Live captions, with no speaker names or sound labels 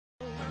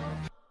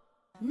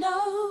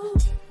No.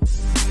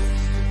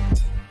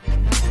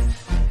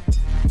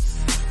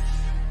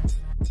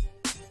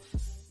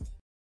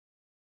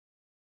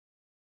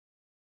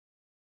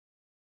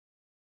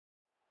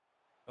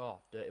 Oh,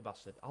 dirty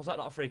bastard. How's that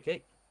not a free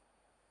kick?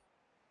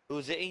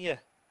 Who's hitting you?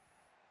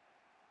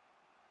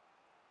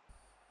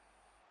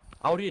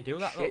 How do you do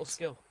that little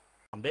skill?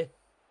 Andy?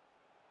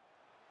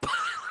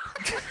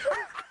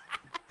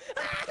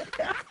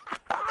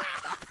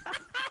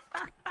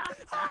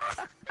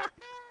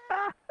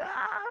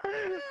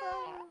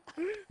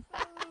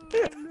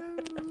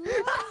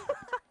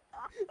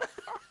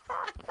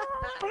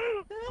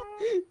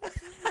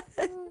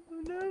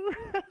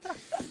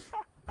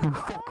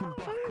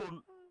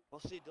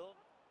 What's he done?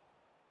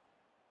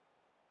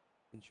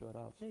 Shut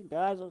up. Hey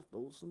guys, let's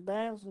do some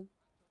dancing.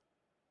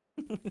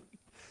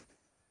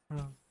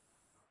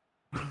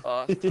 Oh,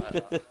 Oh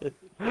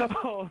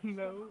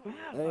no.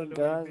 Hey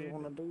guys,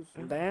 wanna do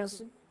some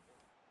dancing?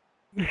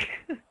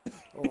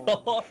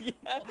 Oh, Oh yeah.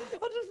 I just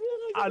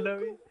realised. I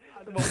know.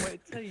 The one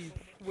with teeth,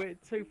 with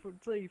two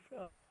front teeth.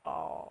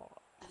 Oh.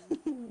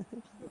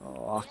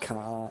 oh, I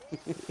can't.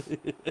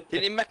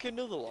 did he make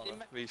another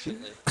one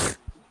recently?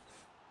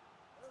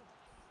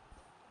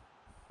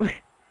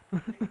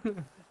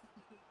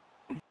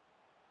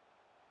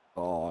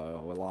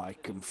 Oh, we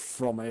like 'em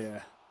from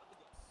here.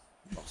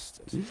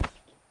 Bastard.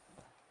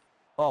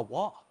 Oh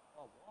what?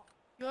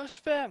 You're a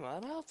spare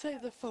man, I'll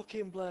take the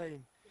fucking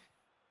blame.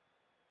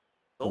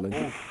 Oh.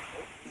 Believe-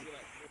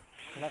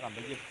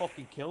 You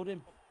fucking killed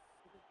him.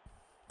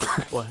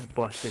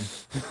 Bless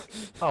him.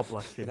 Oh,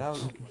 bless him.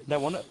 No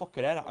one at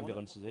fucking air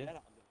ambulance is here.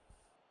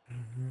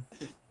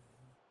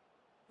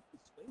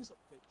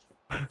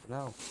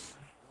 No.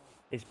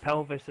 His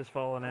pelvis has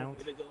fallen out.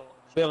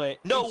 Billy,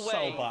 No it's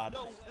way! so bad.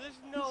 There's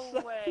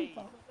no way!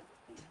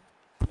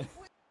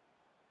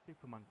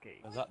 Superman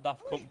key. Is that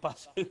Daft Punk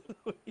passing?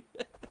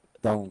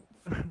 Don't.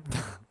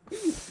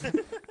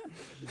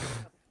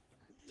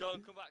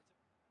 Don't come back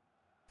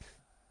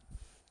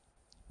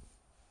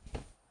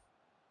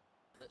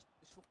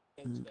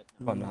to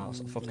Come on now,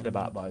 stop fucking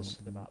about, boys.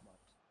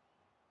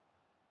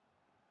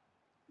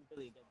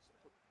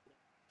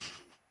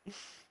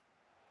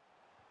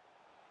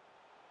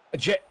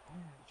 Jet.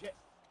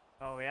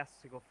 Oh, he has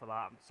to go for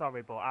that. I'm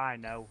sorry, but I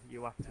know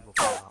you have to go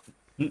for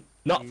that.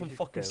 Not You from just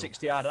fucking do.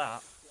 60 yard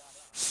out.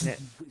 Yeah,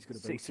 He's gonna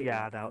 60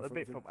 yard out, a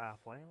bit from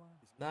halfway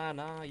line.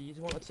 Nah, you just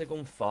wanted to go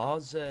on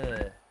fours.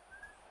 Or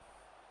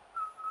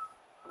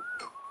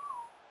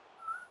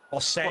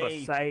What a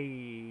save.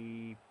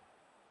 save.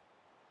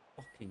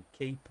 Fucking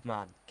keep,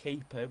 man.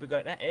 Keeper. We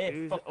got that here.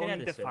 Who's Fucking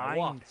Edison. or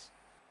undefined?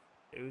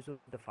 What? Who's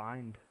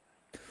undefined?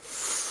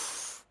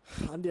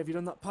 Andy, have you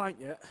done that pint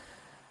yet?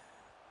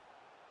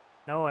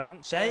 No, I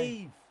haven't.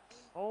 Save.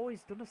 Oh,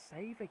 he's done a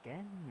save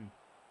again.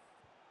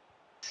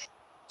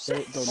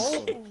 Say it done.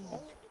 son.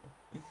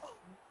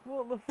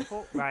 What the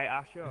fuck? Right,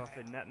 Asher off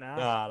in net now.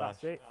 Nah,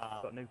 That's it.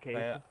 Got a new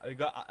keeper. We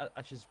got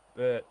Ash's.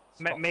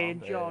 Me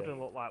and Jordan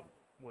look like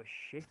we're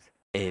shit.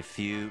 A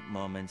few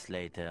moments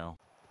later.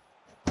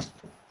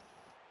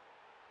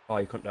 Oh,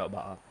 you couldn't know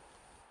about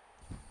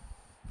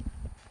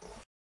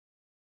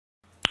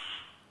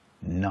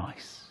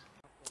Nice.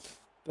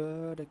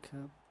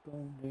 Buttercup,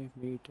 don't leave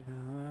me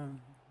down.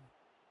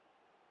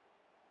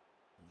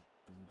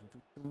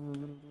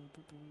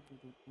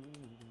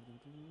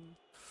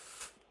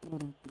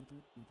 that.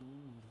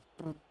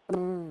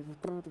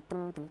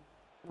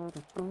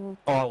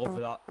 Oh, I love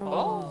that.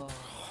 Oh.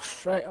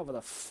 Straight over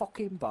the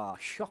fucking bar.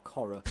 Shock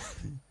horror.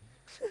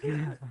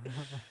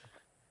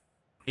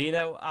 You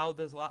know how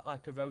there's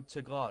like a road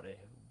to glory?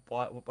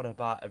 What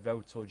about a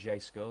road to J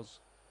Skills?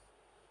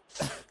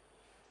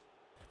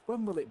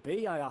 When will it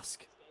be, I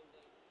ask?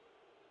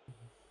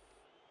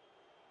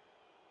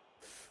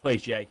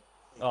 Please, Jay.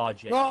 Oh,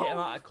 Jay, No. get him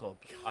out of the club.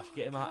 I should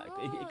get him out.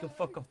 He can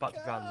fuck off back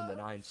to grounds in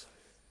the nines.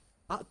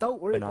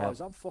 Don't worry, But no. boys.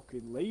 I'm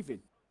fucking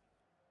leaving.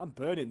 I'm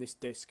burning this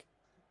disc.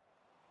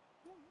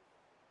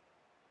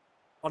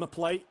 On a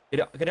plate.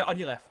 Get it on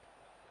your left.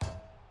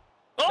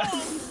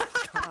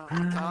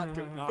 I can't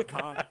do it. No, I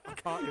can't. I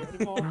can't do it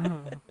anymore.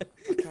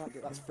 I can't do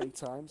it. That's 3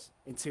 times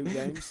in 2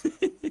 games.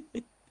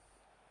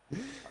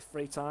 That's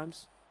 3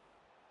 times.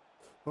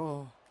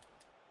 Oh.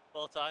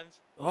 4 times.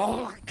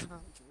 Oh, I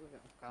can't do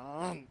it. I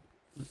can't.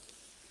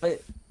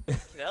 Wait.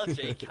 Hell,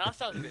 Jay, car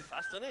sounds a bit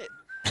fast, doesn't it?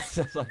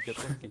 Sounds like a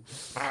fucking.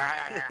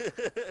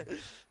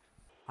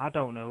 I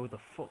don't know who the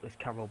fuck this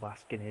Carol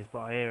Baskin is, but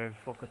I hear him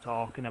fucker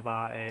talking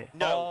about it.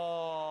 No.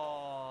 Oh.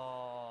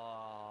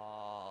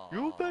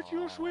 You bet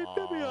your sweet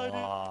baby I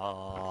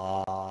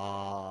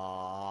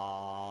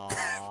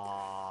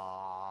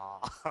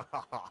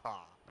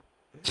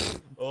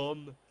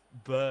In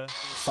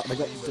fact, they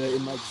got dirty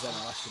legs then.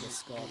 I should have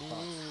scored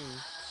that.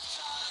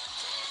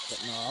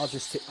 But no,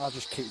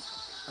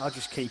 I'll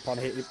just keep on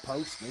hitting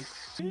post me.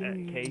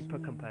 Keeper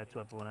compared to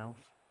everyone else.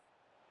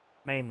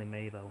 Mainly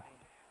me though.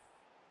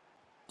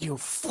 You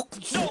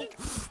fucking shit.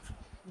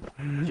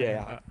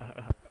 Yeah.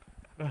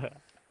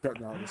 Get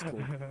me out of this club.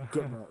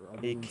 Get me out.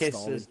 I'm He uninstalling.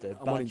 kisses the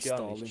I'm badge on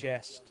uninstalling. his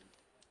chest.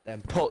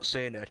 then puts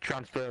in a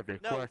transfer No,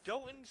 request.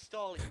 don't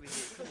install it, you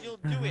idiot, because you'll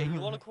do it and you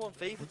want to come on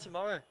FIFA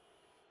tomorrow.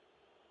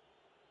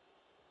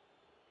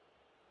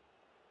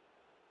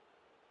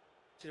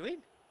 Did he win?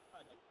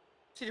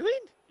 Did he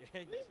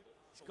win?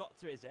 It's got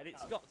to his head.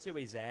 It's got to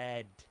his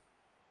head.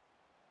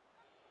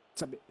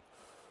 It's a bit-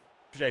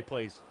 Jay,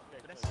 please.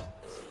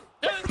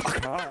 I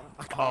can't.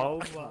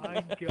 Oh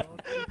my god, you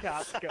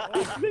can't go.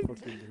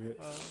 Fucking do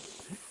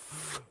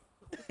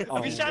it.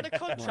 Have you signed a Oh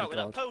contract my with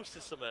that God. post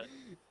or something?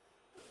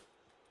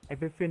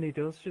 Everything he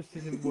does just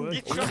isn't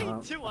working. You're trying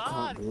can't- too I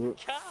hard. can't do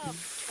it.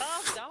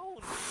 Calm down.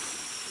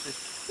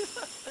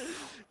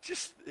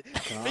 Just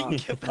Can't.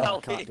 think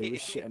about I can't do it.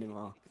 this shit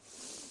anymore.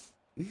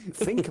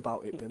 Think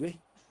about it, Billy.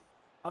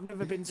 I've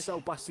never been so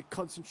bastard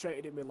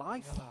concentrated in my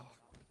life.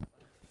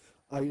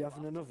 Are you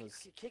having another?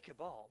 Kick a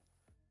ball.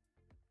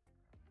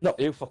 Not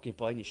you fucking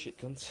playing, you shit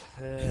cunt.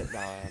 No,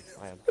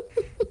 I am.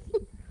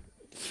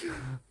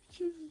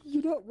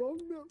 You're not wrong,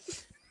 though.